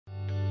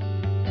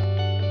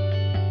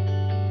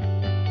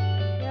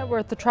We're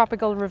at the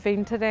Tropical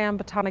Ravine today in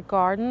Botanic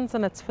Gardens,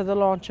 and it's for the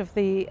launch of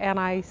the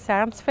NI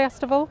Science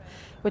Festival,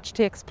 which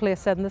takes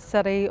place in the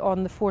city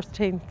on the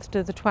 14th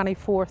to the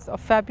 24th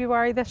of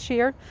February this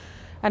year.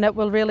 And it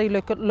will really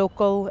look at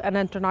local and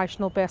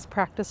international best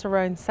practice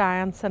around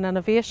science and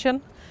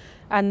innovation.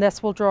 And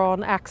this will draw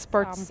on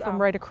experts from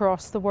right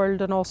across the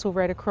world and also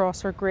right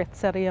across our great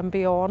city and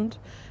beyond,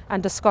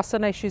 and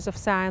discussing issues of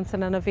science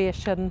and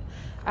innovation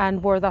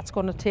and where that's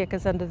going to take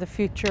us into the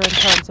future in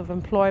terms of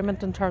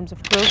employment, in terms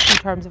of growth, in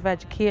terms of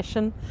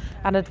education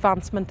and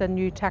advancement in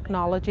new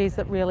technologies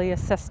that really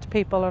assist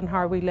people in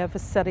how we live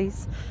as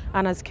cities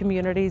and as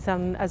communities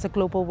and as a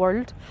global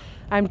world.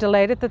 I'm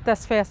delighted that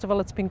this festival,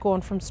 it's been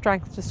going from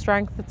strength to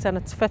strength. It's in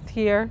its 5th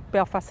year,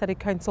 Belfast City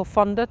Council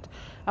funded,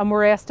 and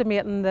we're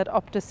estimating that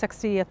up to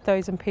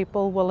 68,000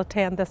 people will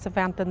attend this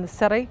event in the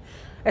city.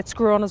 It's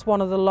grown as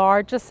one of the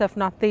largest, if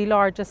not the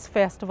largest,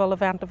 festival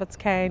event of its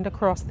kind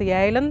across the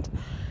island.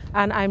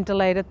 And I'm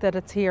delighted that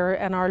it's here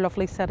in our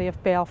lovely city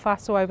of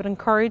Belfast. So I would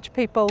encourage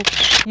people,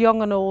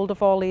 young and old,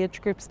 of all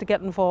age groups, to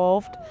get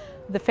involved.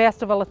 The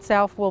festival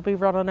itself will be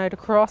running out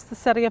across the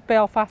city of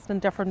Belfast in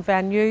different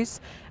venues,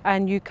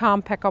 and you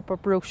can pick up a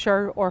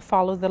brochure or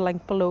follow the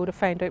link below to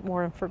find out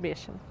more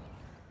information.